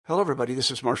Hello, everybody. This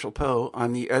is Marshall Poe.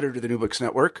 I'm the editor of the New Books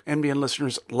Network. NBN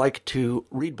listeners like to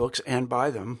read books and buy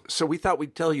them. So we thought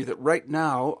we'd tell you that right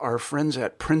now, our friends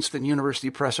at Princeton University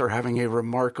Press are having a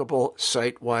remarkable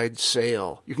site-wide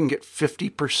sale. You can get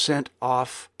 50%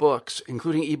 off books,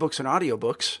 including ebooks and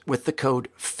audiobooks, with the code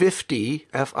 50,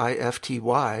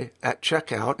 F-I-F-T-Y, at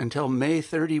checkout until May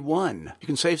 31. You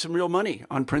can save some real money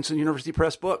on Princeton University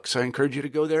Press books. I encourage you to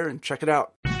go there and check it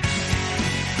out.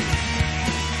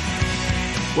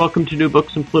 Welcome to New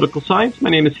Books in Political Science. My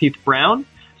name is Heath Brown.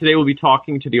 Today we'll be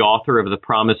talking to the author of The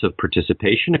Promise of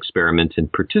Participation, Experiments in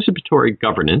Participatory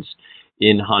Governance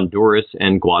in Honduras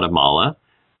and Guatemala.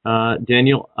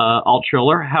 Daniel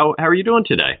Altschuler, how are you doing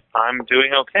today? I'm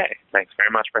doing okay. Thanks very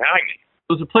much for having me.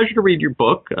 It was a pleasure to read your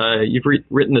book. You've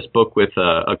written this book with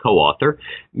a co-author.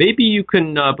 Maybe you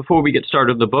can, before we get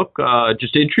started with the book,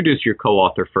 just introduce your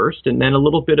co-author first and then a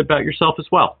little bit about yourself as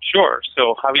well. Sure.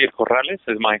 So Javier Corrales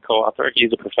is my co-author.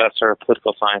 He's a professor of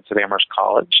political science at Amherst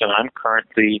College, and I'm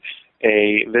currently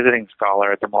a visiting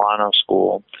scholar at the Milano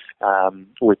School,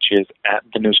 which is at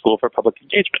the New School for Public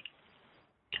Engagement.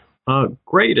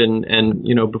 Great. And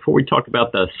you know, before we talk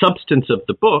about the substance of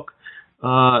the book,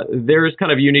 there's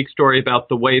kind of a unique story about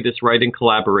the way this writing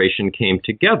collaboration came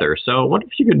together. So I wonder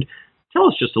if you could tell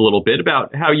us just a little bit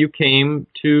about how you came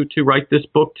to write this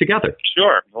book together.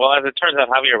 Sure. Well, as it turns out,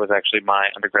 Javier was actually my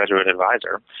undergraduate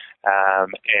advisor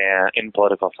in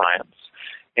political science.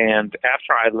 And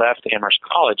after I left Amherst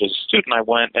College as a student, I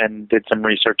went and did some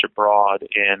research abroad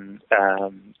in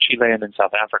Chile and in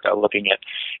South Africa, looking at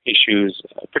issues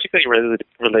particularly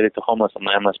related to homeless and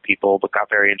landless people, but got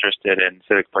very interested in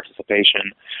civic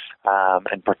participation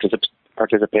and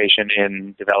participation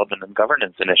in development and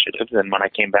governance initiatives. And when I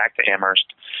came back to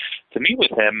Amherst to meet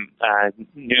with him, I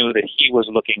knew that he was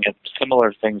looking at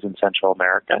similar things in Central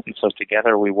America. And so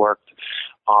together we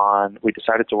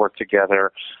decided to work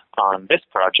together on this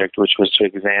project, which was to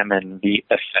examine the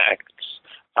effects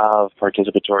of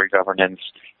participatory governance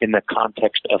in the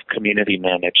context of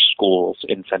community-managed schools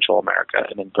in Central America,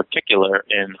 and in particular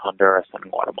in Honduras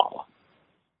and Guatemala.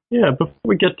 Yeah, before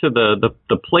we get to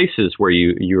the places where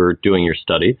you're doing your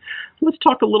study, let's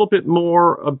talk a little bit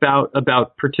more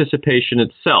about participation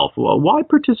itself. Well, why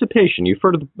participation? You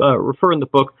refer in the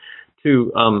book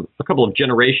to a couple of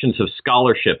generations of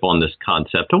scholarship on this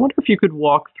concept. I wonder if you could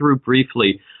walk through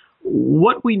briefly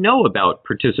what we know about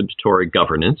participatory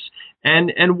governance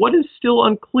and what is still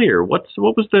unclear. What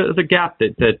was the gap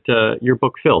that your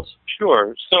book fills?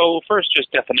 Sure. So first,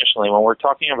 just definitionally, when we're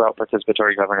talking about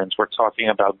participatory governance, we're talking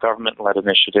about government-led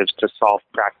initiatives to solve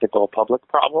practical public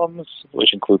problems,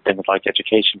 which include things like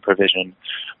education provision,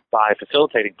 by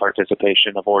facilitating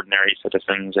participation of ordinary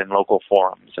citizens in local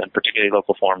forums, and particularly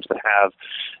local forums that have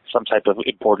some type of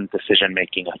important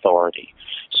decision-making authority.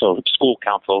 So school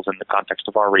councils, in the context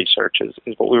of our research, is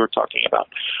what we were talking about.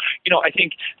 You know, I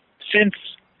think since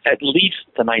at least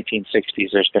the 1960s,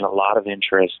 there's been a lot of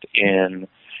interest in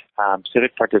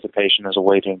civic participation as a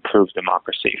way to improve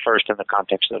democracy, first in the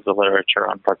context of the literature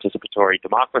on participatory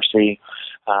democracy,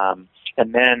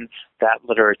 and then that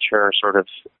literature sort of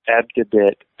ebbed a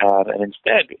bit, and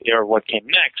instead, what came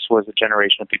next was a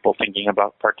generation of people thinking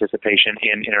about participation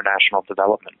in international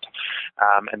development.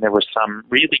 And there was some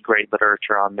really great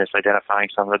literature on this, identifying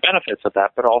some of the benefits of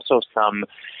that, but also some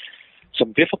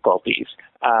difficulties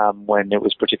when it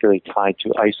was particularly tied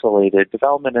to isolated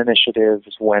development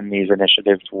initiatives, when these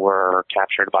initiatives were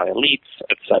captured by elites,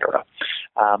 etc.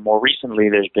 More recently,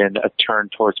 there's been a turn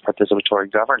towards participatory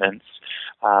governance,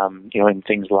 in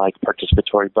things like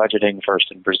participatory budgeting,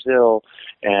 first in Brazil,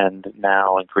 and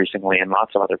now increasingly in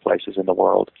lots of other places in the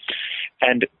world.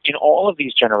 And in all of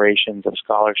these generations of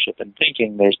scholarship and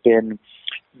thinking, there's been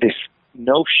this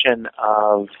notion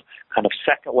of kind of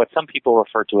what some people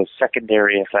refer to as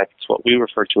secondary effects, what we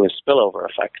refer to as spillover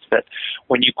effects, that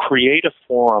when you create a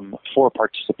forum for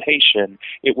participation,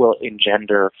 it will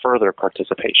engender further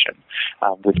participation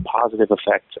with positive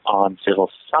effects on civil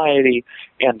society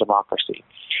and democracy.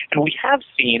 And we have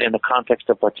seen in the context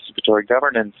of participatory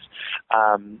governance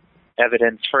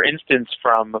evidence, for instance,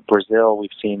 from Brazil. We've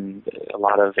seen a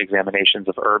lot of examinations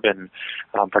of urban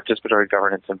participatory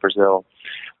governance in Brazil,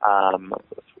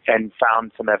 and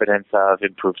found some evidence of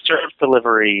improved service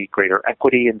delivery, greater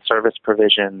equity in service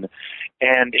provision,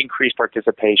 and increased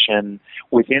participation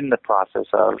within the process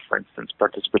of, for instance,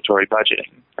 participatory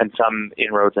budgeting, and some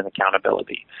inroads in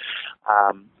accountability.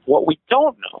 What we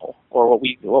don't know, or what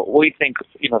we think,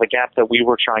 the gap that we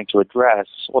were trying to address,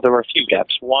 well, there were a few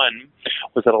gaps. One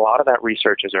was that a lot of that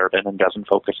research is urban and doesn't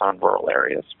focus on rural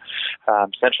areas.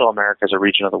 Central America is a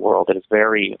region of the world that is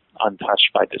very untouched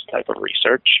by this type of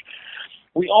research.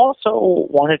 We also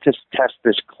wanted to test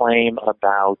this claim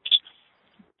about,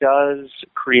 does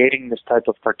creating this type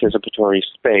of participatory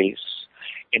space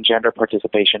engender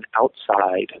participation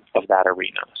outside of that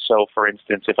arena? So, for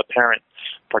instance, if a parent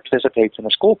participates in a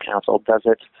school council, does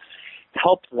it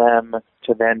help them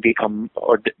to then become,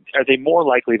 or are they more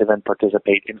likely to then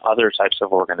participate in other types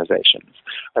of organizations?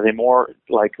 Are they more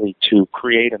likely to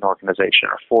create an organization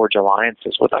or forge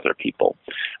alliances with other people?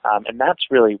 And that's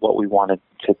really what we wanted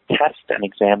to test and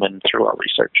examine through our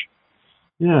research.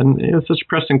 Yeah, and such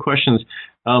pressing questions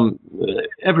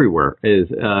everywhere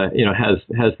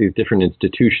has these different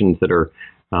institutions that are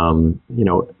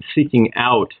seeking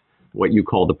out what you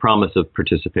call the promise of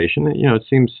participation. It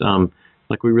seems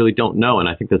like we really don't know, and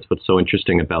I think that's what's so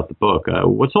interesting about the book.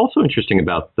 What's also interesting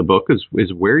about the book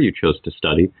is where you chose to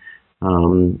study. I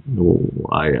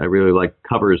really like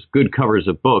good covers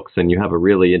of books, and you have a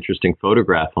really interesting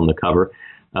photograph on the cover.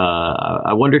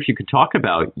 I wonder if you could talk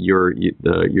about your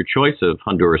choice of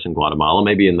Honduras and Guatemala,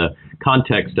 maybe in the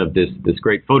context of this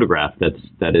great photograph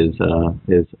that is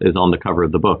on the cover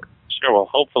of the book. Sure. Well,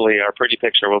 hopefully our pretty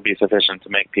picture will be sufficient to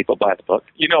make people buy the book.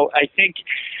 I think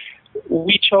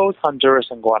we chose Honduras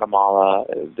and Guatemala.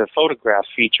 The photograph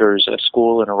features a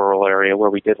school in a rural area where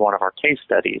we did one of our case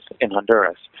studies in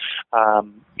Honduras.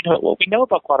 What we know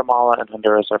about Guatemala and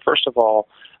Honduras are, first of all,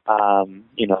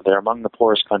 they're among the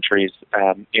poorest countries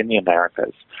in the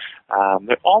Americas.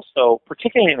 They're also,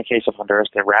 particularly in the case of Honduras,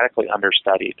 they're radically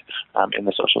understudied in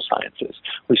the social sciences.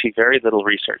 We see very little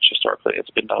research historically. It's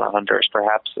been done on Honduras,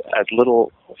 perhaps as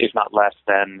little, if not less,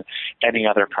 than any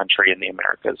other country in the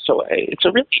Americas. So it's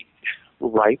a really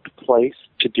ripe place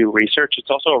to do research. It's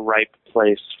also a ripe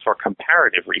place for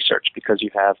comparative research because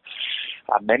you have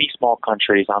many small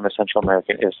countries on the Central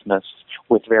American Isthmus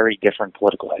with very different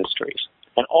political histories.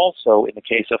 And also, in the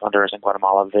case of Honduras and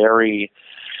Guatemala, very,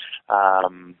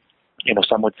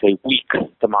 some would say weak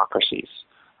democracies.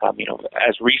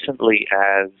 As recently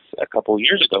as a couple of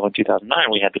years ago, in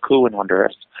 2009, we had the coup in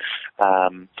Honduras.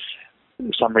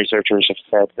 Some researchers have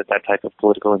said that type of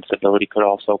political instability could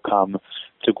also come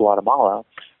to Guatemala.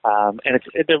 And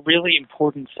they're really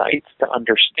important sites to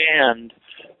understand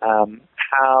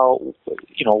how,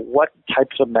 what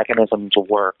types of mechanisms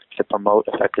work to promote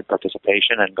effective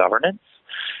participation and governance.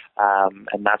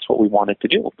 And that's what we wanted to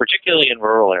do, particularly in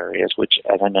rural areas, which,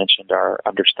 as I mentioned, are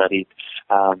understudied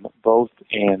both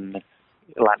in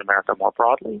Latin America more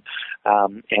broadly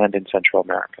and in Central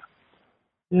America.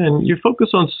 And you focus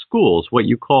on schools, what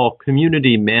you call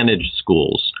community-managed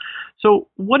schools. So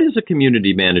what is a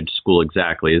community-managed school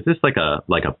exactly? Is this like a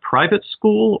private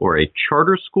school or a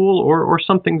charter school or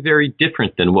something very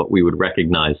different than what we would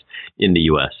recognize in the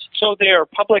U.S.? So they're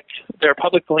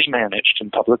publicly managed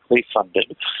and publicly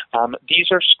funded. These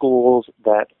are schools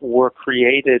that were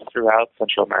created throughout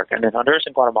Central America. And in Honduras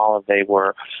and Guatemala, they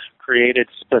were created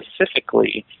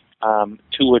specifically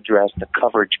to address the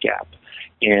coverage gap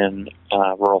in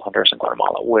rural Honduras and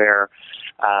Guatemala, where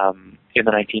in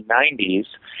the 1990s,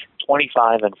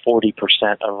 25 and 40%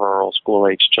 of rural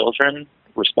school-age children,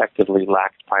 respectively,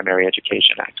 lacked primary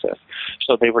education access.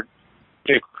 So they were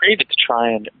created to try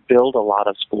and build a lot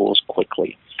of schools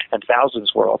quickly, and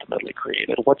thousands were ultimately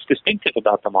created. What's distinctive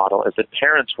about the model is that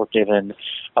parents were given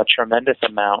a tremendous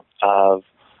amount of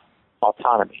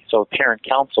autonomy. So parent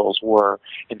councils were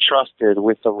entrusted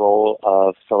with the role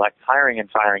of hiring and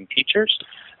firing teachers,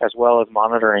 as well as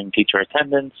monitoring teacher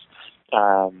attendance,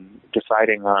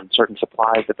 deciding on certain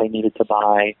supplies that they needed to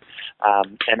buy,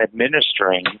 and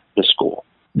administering the school.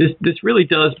 This really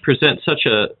does present such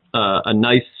a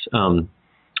nice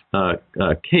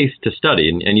case to study,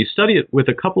 and you study it with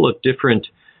a couple of different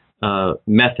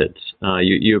methods.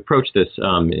 You approach this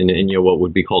in what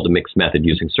would be called a mixed method,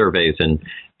 using surveys and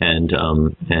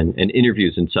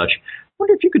interviews and such. I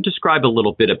wonder if you could describe a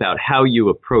little bit about how you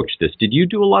approach this. Did you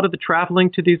do a lot of the traveling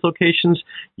to these locations?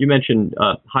 You mentioned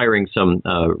hiring some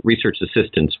research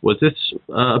assistants. Was this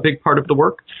a big part of the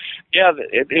work? Yeah,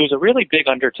 it was a really big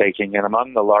undertaking, and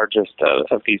among the largest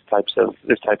of this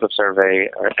type of survey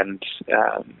and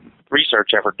research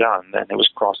ever done. And it was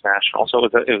cross-national, so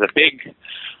it was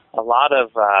a lot of.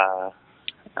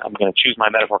 I'm going to choose my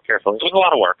metaphor carefully. It was a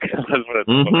lot of work.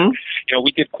 Mm-hmm.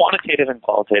 We did quantitative and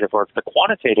qualitative work. The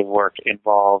quantitative work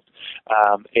involved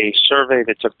a survey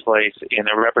that took place in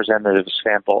a representative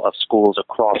sample of schools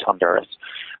across Honduras.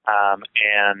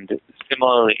 And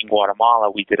similarly in Guatemala,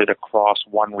 we did it across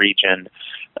one region,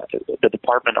 the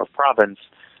department or province,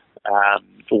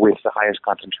 with the highest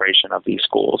concentration of these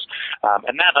schools.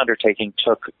 And that undertaking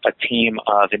took a team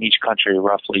of, in each country,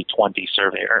 roughly 20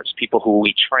 surveyors, people who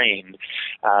we trained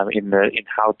in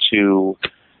how to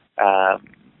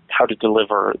how to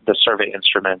deliver the survey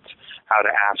instrument, how to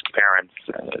ask parents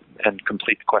and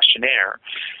complete the questionnaire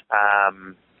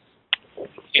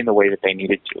in the way that they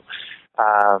needed to.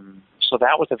 So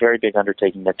that was a very big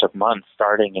undertaking that took months,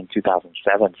 starting in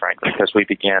 2007, frankly, because we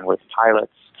began with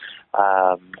pilots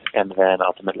and then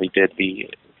ultimately did the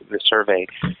survey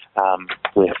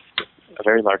with a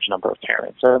very large number of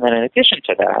parents. And then in addition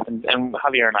to that, and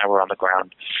Javier and I were on the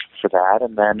ground for that,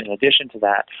 and then in addition to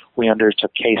that, we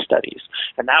undertook case studies.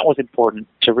 And that was important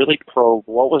to really probe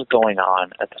what was going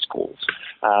on at the schools.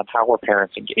 How were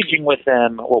parents engaging with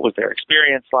them? What was their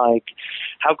experience like?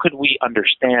 How could we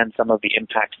understand some of the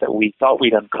impacts that we thought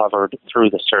we'd uncovered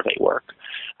through the survey work?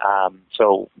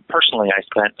 So personally, I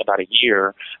spent about a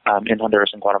year in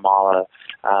Honduras and Guatemala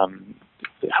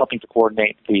helping to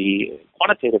coordinate the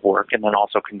quantitative work and then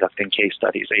also conducting case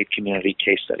studies, 8 community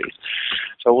case studies.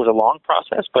 So it was a long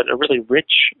process, but a really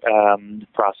rich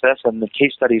process, and the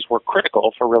case studies were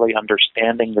critical for really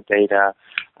understanding the data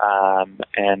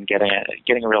and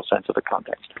getting a real sense of the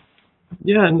context.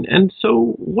 Yeah, and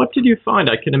so what did you find?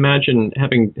 I can imagine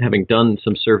having done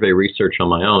some survey research on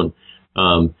my own.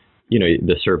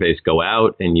 The surveys go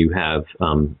out and you have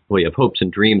hopes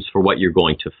and dreams for what you're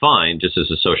going to find just as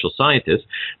a social scientist,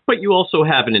 but you also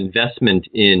have an investment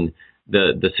in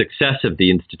the success of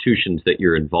the institutions that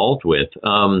you're involved with.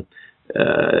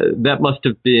 That must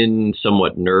have been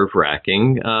somewhat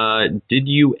nerve-wracking. Did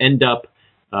you end up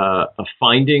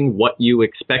finding what you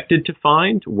expected to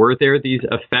find? Were there these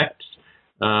effects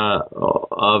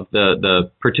of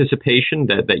the participation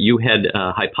that you had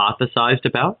hypothesized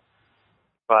about?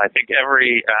 Well, I think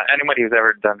anybody who's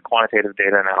ever done quantitative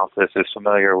data analysis is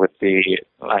familiar with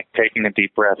taking a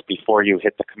deep breath before you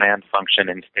hit the command function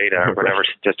in Stata or whatever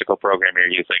statistical program you're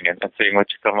using and seeing what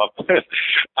you come up with.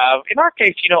 In our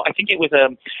case, I think it was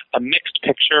a mixed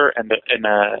picture and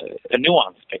a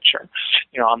nuanced picture.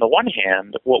 On the one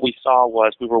hand, what we saw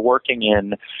was we were working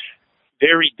in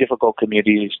very difficult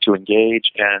communities to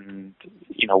engage, and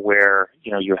where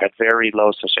you had very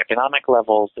low socioeconomic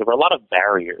levels. There were a lot of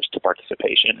barriers to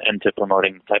participation and to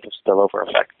promoting the type of spillover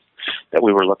effects that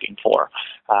we were looking for.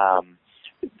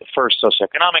 First,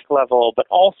 socioeconomic level, but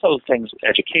also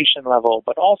education level,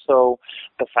 but also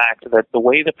the fact that the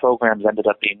way the programs ended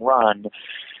up being run,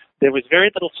 there was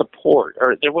very little support,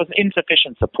 or there was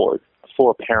insufficient support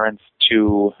for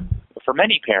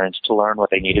many parents to learn what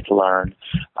they needed to learn.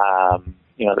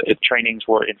 Trainings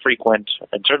were infrequent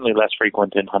and certainly less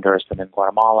frequent in Honduras than in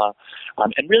Guatemala,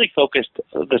 and really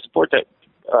the support that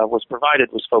was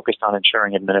provided was focused on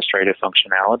ensuring administrative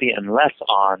functionality and less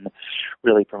on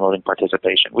really promoting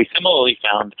participation. We similarly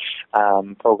found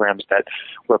programs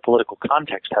where political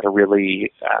context had a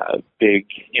really big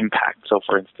impact. So,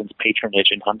 for instance, patronage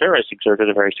in Honduras exerted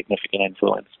a very significant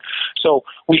influence. So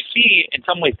we see, in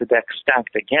some ways, the deck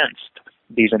stacked against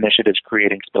these initiatives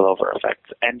creating spillover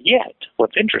effects. And yet,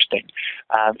 what's interesting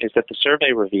is that the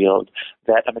survey revealed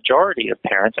that a majority of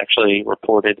parents actually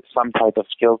reported some type of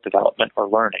skills development or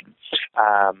learning.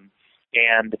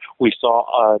 And we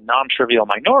saw a non-trivial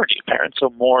minority of parents, so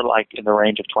more like in the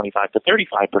range of 25 to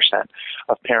 35%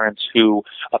 of parents who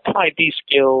applied these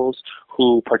skills,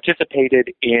 who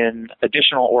participated in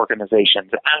additional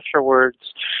organizations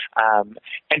afterwards,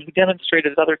 and who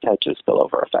demonstrated other types of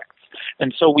spillover effects.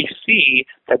 And so we see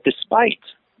that despite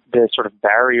the sort of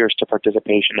barriers to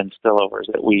participation and spillovers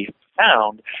that we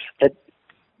found, that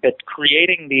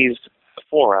creating these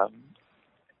forums,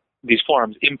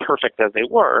 imperfect as they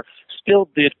were, still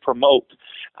did promote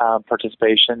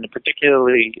participation,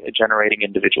 particularly generating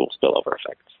individual spillover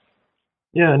effects.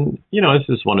 Yeah, and this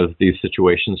is one of these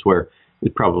situations where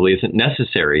it probably isn't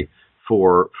necessary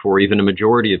for even a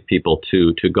majority of people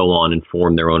to go on and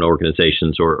form their own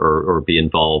organizations or be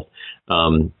involved.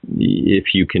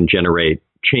 If you can generate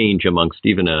change amongst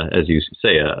even as you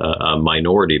say, a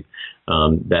minority,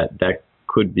 that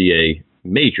could be a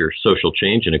major social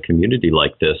change in a community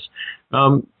like this.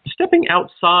 Stepping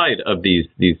outside of these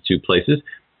two places,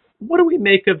 what do we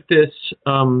make of this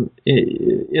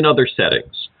in other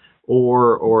settings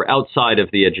or outside of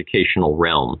the educational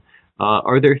realm?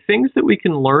 Are there things that we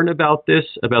can learn about this,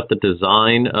 about the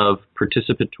design of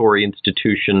participatory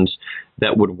institutions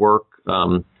that would work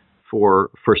for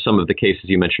some of the cases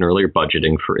you mentioned earlier,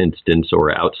 budgeting, for instance,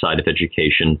 or outside of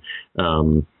education?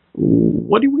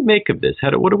 What do we make of this?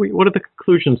 What are the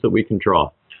conclusions that we can draw?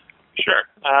 Sure.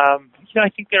 I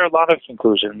think there are a lot of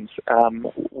conclusions.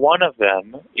 One of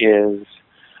them is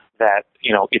that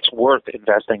it's worth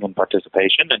investing in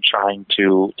participation and trying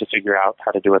to figure out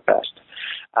how to do it best.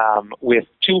 with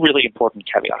two really important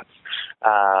caveats.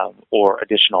 Or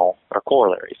additional or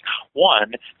corollaries.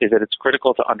 One is that it's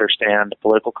critical to understand the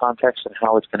political context and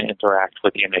how it's going to interact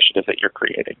with the initiative that you're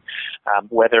creating.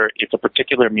 Whether it's a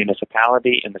particular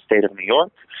municipality in the state of New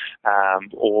York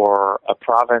or a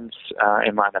province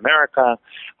in Latin America,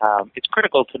 it's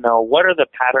critical to know what are the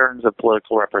patterns of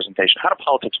political representation, how do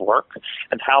politics work,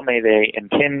 and how may they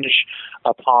impinge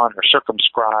upon or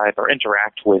circumscribe or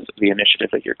interact with the initiative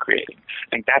that you're creating. I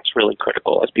think that's really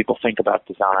critical as people think about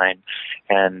design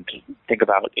and think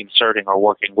about inserting or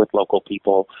working with local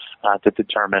people to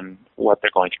determine what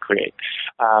they're going to create.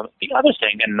 The other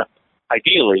thing, and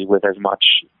ideally with as much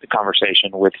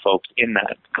conversation with folks in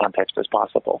that context as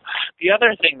possible, the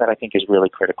other thing that I think is really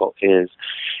critical is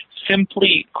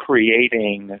simply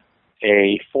creating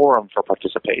a forum for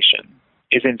participation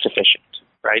is insufficient.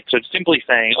 Right? So simply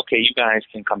saying, okay, you guys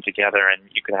can come together and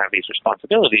you can have these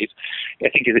responsibilities, I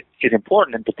think is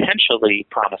important and potentially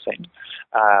promising.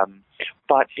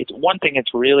 But it's one thing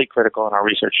that's really critical, and our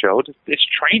research showed, is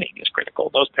training is critical.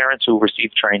 Those parents who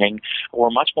received training were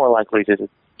much more likely to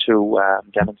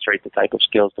demonstrate the type of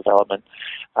skills development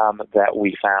that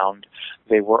we found.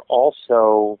 They were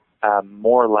also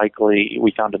more likely,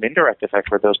 we found an indirect effect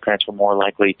where those parents were more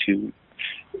likely to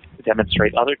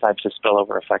demonstrate other types of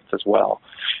spillover effects as well.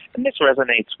 And this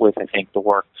resonates with, I think, the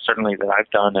work certainly that I've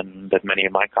done and that many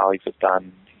of my colleagues have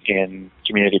done in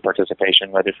community participation,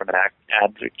 whether from an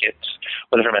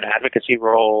advocacy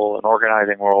role, an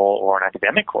organizing role, or an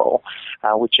academic role,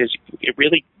 which is it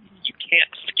really, you can't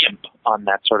skimp on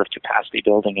that sort of capacity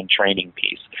building and training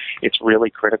piece. It's really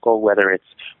critical, whether it's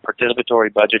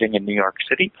participatory budgeting in New York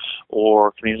City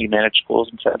or community managed schools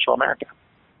in Central America.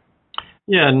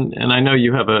 Yeah, and I know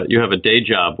you have a day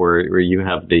job where you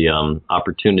have the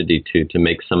opportunity to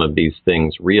make some of these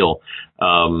things real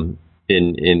in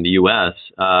the U.S.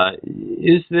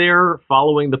 Is there,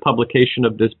 following the publication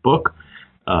of this book,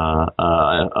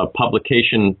 a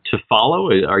publication to follow?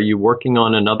 Are you working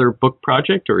on another book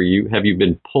project, or have you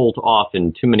been pulled off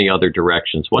in too many other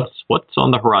directions? What's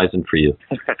on the horizon for you?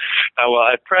 Well,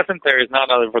 at present, there is not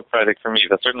another book project for me,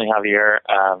 but certainly Javier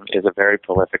is a very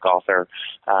prolific author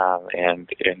and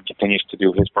continues to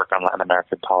do his work on Latin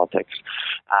American politics.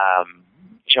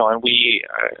 And we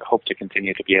hope to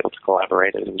continue to be able to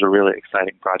collaborate. It was a really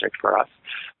exciting project for us.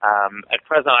 At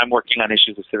present, I'm working on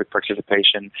issues of civic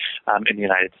participation in the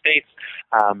United States,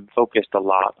 focused a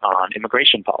lot on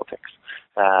immigration politics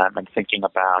and thinking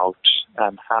about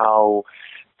how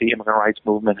the immigrant rights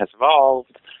movement has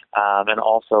evolved, and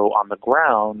also on the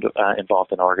ground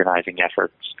involved in organizing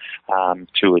efforts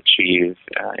to achieve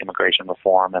immigration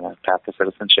reform and a path to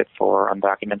citizenship for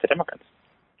undocumented immigrants.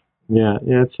 Yeah,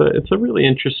 it's a really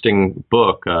interesting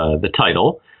book. The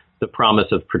title, The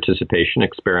Promise of Participation: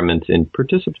 Experiments in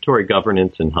Participatory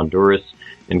Governance in Honduras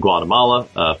and Guatemala,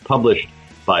 published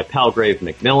by Palgrave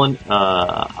Macmillan.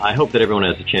 I hope that everyone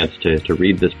has a chance to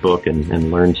read this book and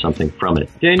learn something from it.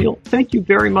 Daniel, thank you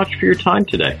very much for your time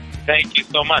today. Thank you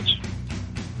so much.